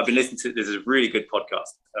 I've been listening to. There's a really good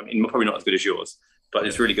podcast. I mean, probably not as good as yours, but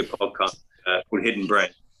it's a really good podcast called Hidden Brain,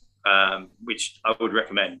 which I would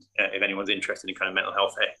recommend if anyone's interested in kind of mental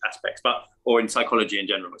health aspects, or in psychology in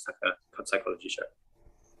general. It's like a psychology show.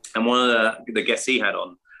 And one of the guests he had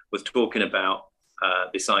on was talking about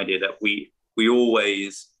this idea that we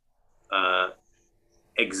always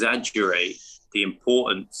exaggerate the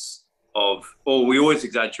importance of, or we always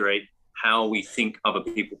exaggerate how we think other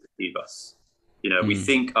people perceive us. You know, we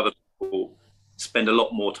think other people spend a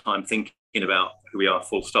lot more time thinking about who we are,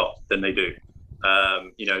 full stop, than they do.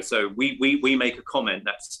 You know, so we make a comment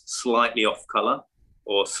that's slightly off color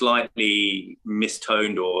or slightly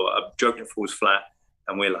mistoned or a joke that falls flat,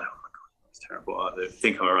 and we're like, oh my God, that's terrible. I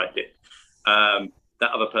think I'm a right dick.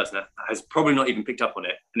 That other person has probably not even picked up on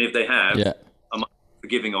it. And if they have, are much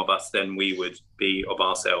forgiving of us than we would be of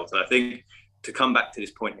ourselves. And I think to come back to this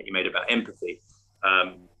point that you made about empathy,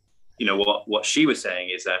 you know, what she was saying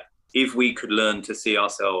is that if we could learn to see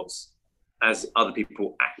ourselves as other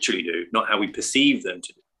people actually do, not how we perceive them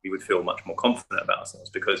to we would feel much more confident about ourselves,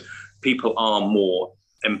 because people are more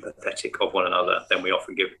empathetic of one another than we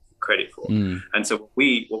often give credit for. And so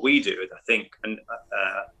what we do is, I think, and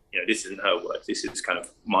this isn't her words, this is kind of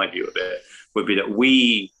my view of it, would be that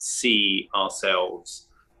we see ourselves,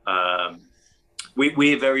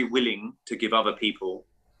 we're very willing to give other people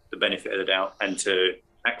the benefit of the doubt and to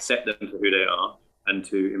accept them for who they are and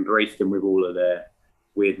to embrace them with all of their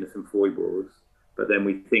weirdness and foibles. But then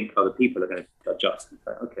we think other people are going to judge us and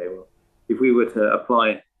say, okay, well, if we were to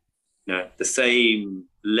apply the same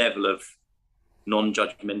level of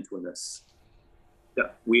non-judgmentalness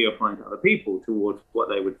that we are applying to other people towards what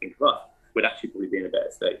they would think of us, we'd actually probably be in a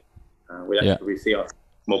better state. We'd actually probably see us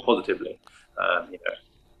more positively.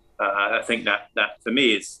 I think that for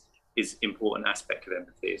me is important aspect of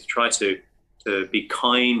empathy, is try to be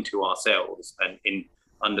kind to ourselves, and in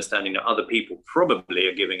understanding that other people probably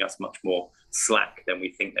are giving us much more slack than we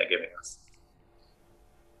think they're giving us.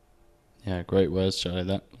 Yeah, great words, Charlie.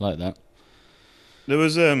 Like that. There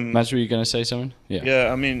was Maj, were you going to say something?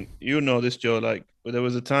 Yeah. I mean, this, Joe. Like, there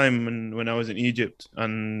was a time when I was in Egypt,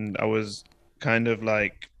 and I was kind of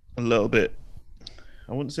like a little bit,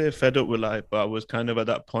 I wouldn't say fed up with life, but I was kind of at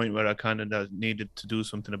that point where I kind of needed to do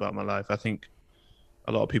something about my life. I think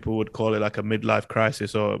a lot of people would call it like a midlife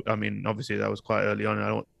crisis, or, I mean, obviously that was quite early on. I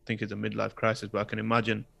don't think it's a midlife crisis, but I can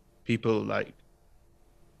imagine people like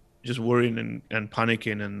just worrying and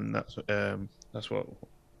panicking, and that's what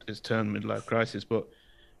is termed midlife crisis. But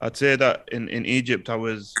I'd say that in Egypt, I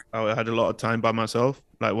had a lot of time by myself.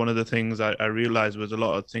 Like, one of the things I realized was a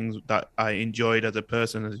lot of things that I enjoyed as a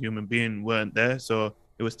person, as a human being, weren't there. So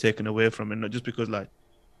it was taken away from me, not just because like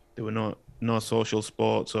there were no social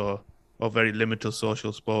sports or very limited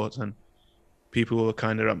social sports, and people were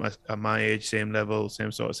kind of at my age, same level,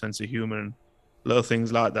 same sort of sense of humor and little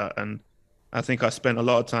things like that. And I think I spent a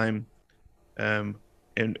lot of time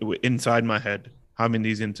inside my head having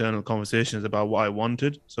these internal conversations about what I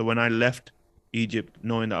wanted. So when I left Egypt,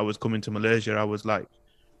 knowing that I was coming to Malaysia, I was like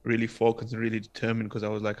really focused and really determined, because I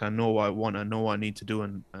was like, I know what I want, I know what I need to do,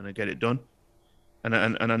 and I get it done. And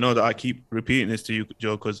I know that I keep repeating this to you,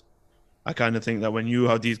 Joe, because I kind of think that when you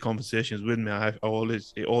have these conversations with me, it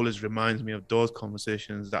always reminds me of those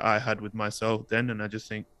conversations that I had with myself then. And I just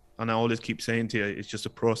think, and I always keep saying to you, it's just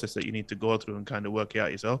a process that you need to go through and kind of work it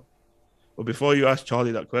out yourself. But before you ask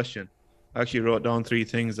Charlie that question, I actually wrote down 3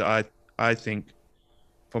 things that I think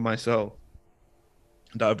for myself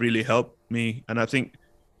that have really helped me. And I think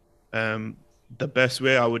the best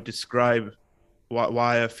way I would describe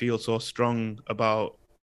why I feel so strong about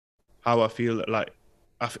how I feel, like,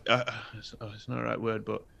 it's not the right word,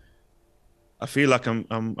 but I feel like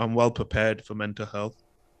I'm well prepared for mental health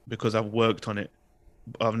because I've worked on it.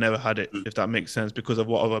 I've never had it, if that makes sense, because of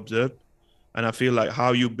what I've observed. And I feel like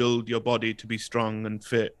how you build your body to be strong and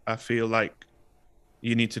fit, I feel like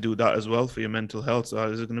you need to do that as well for your mental health. So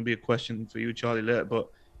there's going to be a question for you, Charlie, later. But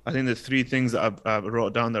I think there's 3 things that I've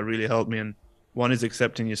wrote down that really helped me. And one is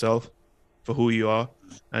accepting yourself for who you are.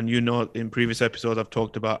 And in previous episodes, I've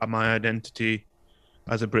talked about my identity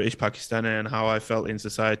as a British Pakistani and how I felt in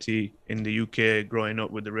society in the UK growing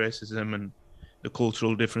up with the racism and the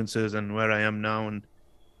cultural differences and where I am now. And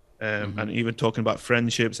even talking about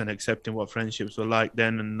friendships and accepting what friendships were like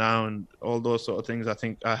then and now and all those sort of things. I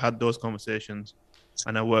think I had those conversations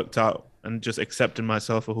and I worked out and just accepting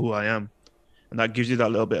myself for who I am. And that gives you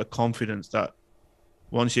that little bit of confidence that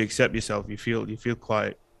once you accept yourself, you feel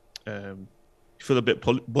quite, you feel a bit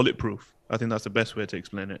bulletproof. I think that's the best way to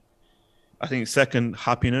explain it. I think second,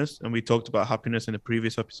 happiness. And we talked about happiness in a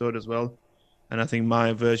previous episode as well. And I think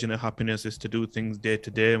my version of happiness is to do things day to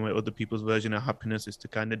day, and other people's version of happiness is to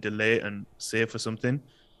kind of delay and save for something.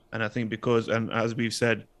 And I think because, and as we've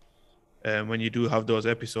said, when you do have those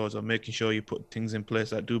episodes of making sure you put things in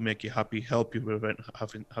place that do make you happy, help you prevent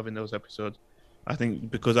having those episodes. I think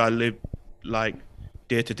because I live like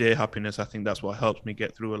day-to-day happiness, I think that's what helps me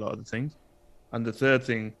get through a lot of the things. And the third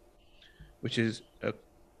thing, which is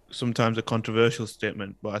sometimes a controversial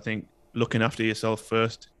statement, but I think looking after yourself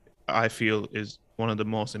first, I feel is one of the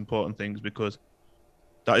most important things, because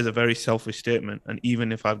that is a very selfish statement. And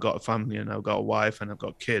even if I've got a family and I've got a wife and I've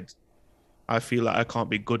got kids, I feel like I can't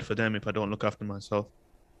be good for them if I don't look after myself.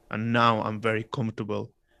 And now I'm very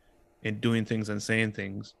comfortable in doing things and saying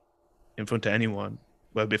things in front of anyone,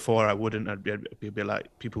 where before I wouldn't. I'd be like,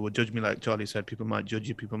 people would judge me, like Charlie said, people might judge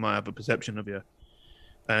you, people might have a perception of you.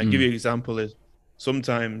 And give you an example is,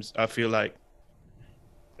 sometimes I feel like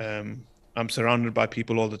I'm surrounded by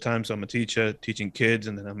people all the time. So I'm a teacher teaching kids,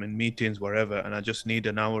 and then I'm in meetings wherever, and I just need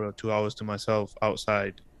an hour or 2 hours to myself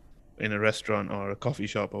outside in a restaurant or a coffee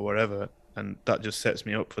shop or wherever. and that just sets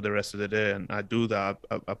me up for the rest of the day. And I do that.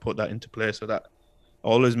 I put that into place so that I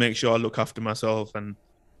always make sure I look after myself. And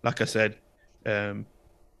like I said,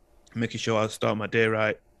 making sure I start my day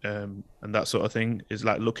right, and that sort of thing is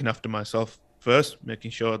like looking after myself first,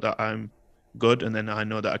 making sure that I'm good, and then I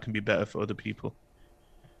know that I can be better for other people.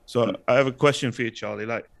 So I have a question for you, Charlie.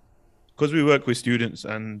 Like, because we work with students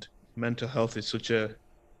and mental health is such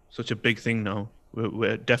a big thing now,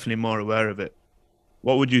 we're definitely more aware of it.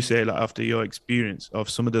 What would you say, like, after your experience of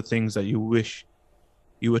some of the things that you wish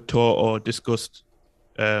you were taught or discussed,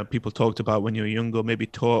 people talked about when you were younger, maybe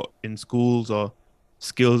taught in schools, or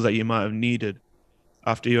skills that you might have needed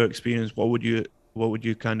after your experience? What would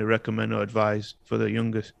you kind of recommend or advise for the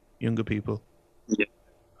younger people? Yeah,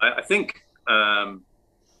 I think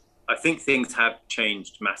things have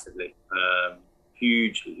changed massively,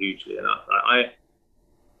 hugely, and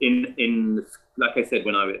in like I said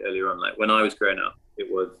when I was earlier on, like when I was growing up,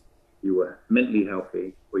 it was you were mentally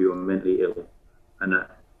healthy or you were mentally ill, and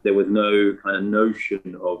that there was no kind of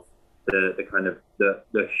notion of the kind of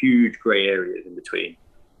the huge grey areas in between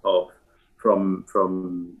of from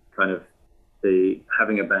kind of the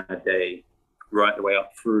having a bad day right the way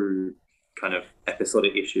up through kind of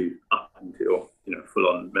episodic issue up until full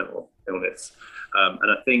on mental illness.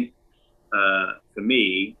 And I think for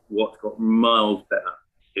me, what's got miles better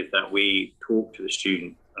is that we talk to the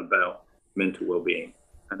student about mental well-being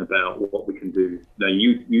and about what we can do. Now,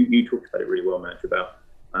 you talked about it really well, Matt, about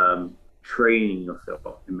training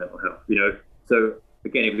yourself in mental health. So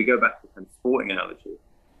again, if we go back to the kind of sporting analogy,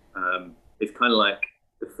 it's kind of like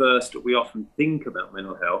we often think about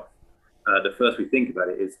mental health. The first we think about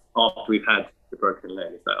it is after we've had the broken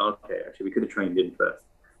leg. It's like, okay, actually, we could have trained in first.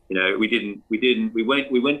 We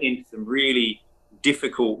went into some really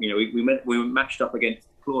difficult. We were matched up against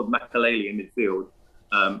Claude Makelele in midfield,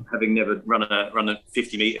 having never run a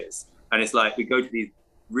 50 meters, and it's like we go to these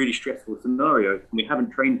really stressful scenarios and we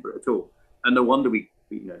haven't trained for it at all, and no wonder they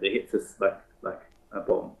hit us like a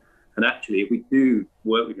bomb. And actually, if we do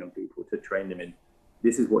work with young people to train them in,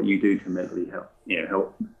 this is what you do to mentally help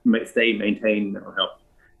maintain mental health.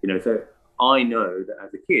 So I know that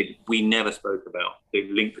as a kid, we never spoke about the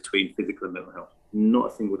link between physical and mental health,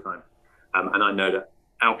 not a single time. And I know that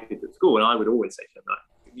our kids at school, and I would always say to them, like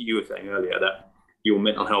you were saying earlier, that your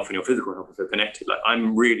mental health and your physical health are so connected. Like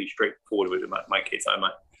I'm really straightforward with my kids.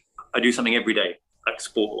 I do something every day, like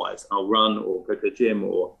sport-wise. I'll run or go to the gym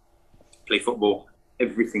or play football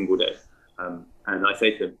every single day. And I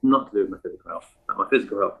say to them, not to do with my physical health. Like, my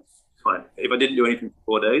physical health is fine. If I didn't do anything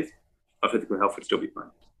for 4 days, my physical health would still be fine.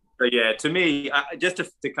 So yeah, to me, just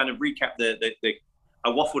to kind of recap I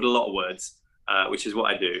waffled a lot of words, which is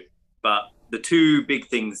what I do. But the two big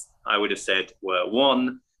things I would have said were,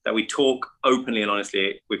 one, that we talk openly and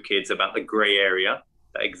honestly with kids about the grey area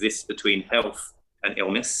that exists between health and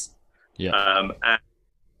illness. Yeah. And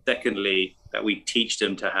secondly, that we teach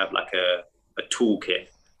them to have like a toolkit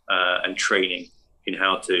and training in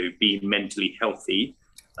how to be mentally healthy,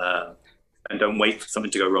 and don't wait for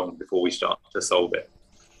something to go wrong before we start to solve it.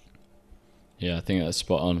 Yeah, I think that's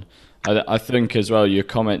spot on. I think as well, your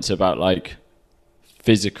comments about like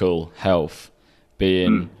physical health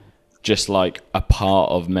being just like a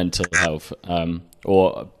part of mental health,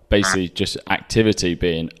 or basically just activity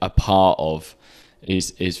being a part of,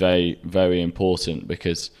 is very, very important,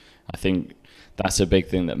 because I think that's a big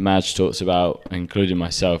thing that Madge talks about, including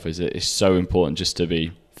myself, is that it's so important just to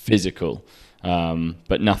be physical,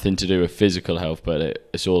 but nothing to do with physical health, but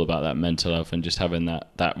it's all about that mental health and just having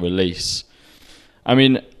that release. I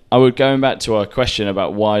mean, going back to our question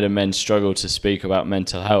about why do men struggle to speak about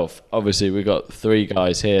mental health. Obviously, we've got 3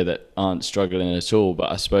 guys here that aren't struggling at all,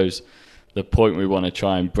 but I suppose the point we want to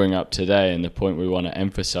try and bring up today, and the point we want to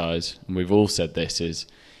emphasize, and we've all said this, is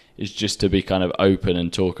just to be kind of open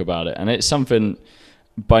and talk about it. And it's something,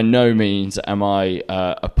 by no means am I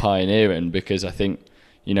a pioneer in, because I think,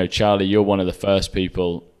 Charlie, you're one of the first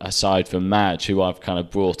people, aside from Madge, who I've kind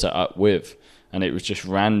of brought it up with. And it was just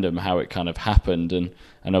random how it kind of happened. And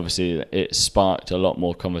obviously it sparked a lot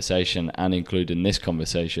more conversation, and including this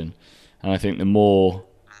conversation. And I think the more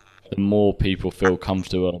people feel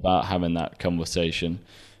comfortable about having that conversation,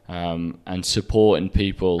 and supporting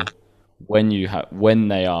people when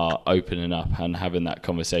they are opening up and having that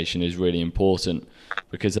conversation, is really important.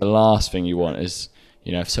 Because the last thing you want is,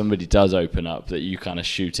 if somebody does open up, that you kind of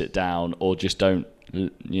shoot it down, or just don't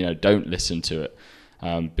listen to it,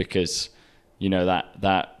 because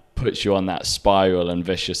that puts you on that spiral and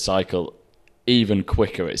vicious cycle even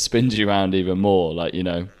quicker. It spins you around even more,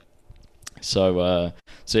 So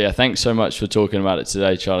yeah, thanks so much for talking about it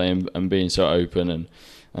today, Charlie, and being so open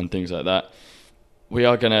and things like that. we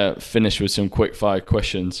are going to finish with some quick fire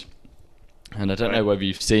questions. And I don't know whether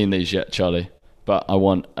you've seen these yet, Charlie, but I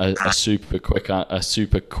want a super quick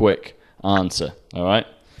answer. All right.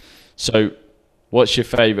 So, what's your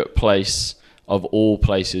favourite place of all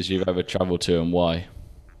places you've ever travelled to, and why?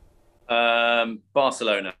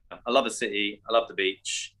 Barcelona. I love the city. I love the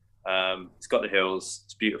beach. It's got the hills.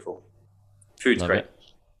 It's beautiful. Food's great.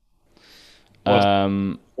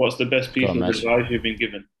 What's the best piece of advice you've been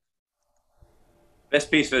given?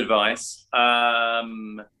 Best piece of advice?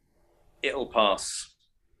 It'll pass.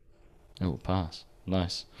 It'll pass.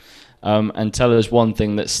 Nice. And tell us one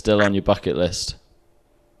thing that's still on your bucket list.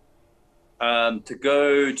 To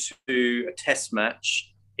go to a test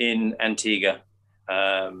match in Antigua,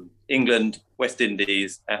 England, West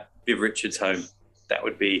Indies, at Viv Richards' home. That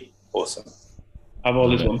would be awesome. I've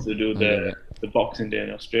always wanted to do the Boxing Day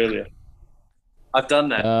in Australia. I've done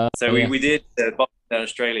that. We did the Boxing Day in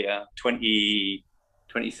Australia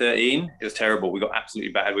 2013. It was terrible. We got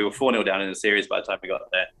absolutely bad. We were 4-0 down in the series by the time we got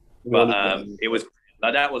there. But it was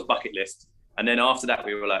like, that was bucket list. And then after that,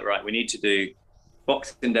 we were like, right, we need to do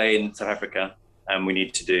Boxing Day in South Africa, and we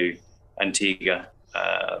need to do Antigua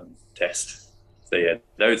test. So yeah,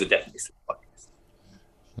 those are definitely some bucket lists.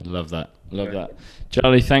 I love that. Love that.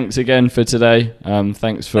 Charlie, thanks again for today.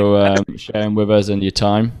 Thanks for sharing with us and your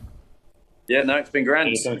time. Yeah, no, it's been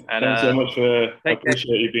grand. Thanks so much I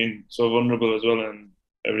appreciate you being so vulnerable as well, and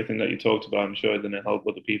everything that you talked about. I'm sure it's going to help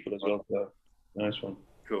other people as well. So nice one.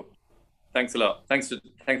 Cool. Thanks a lot. Thanks for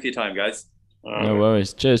your time, guys. No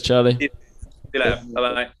worries. Cheers, Charlie. See you later.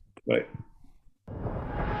 Bye-bye. Bye.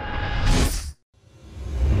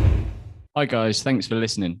 Hi guys, thanks for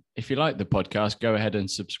listening. If you like the podcast, go ahead and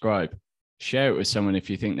subscribe. Share it with someone if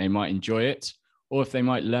you think they might enjoy it, or if they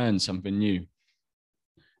might learn something new.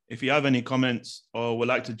 If you have any comments or would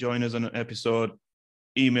like to join us on an episode,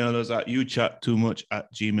 email us at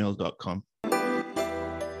youchat2much@gmail.com.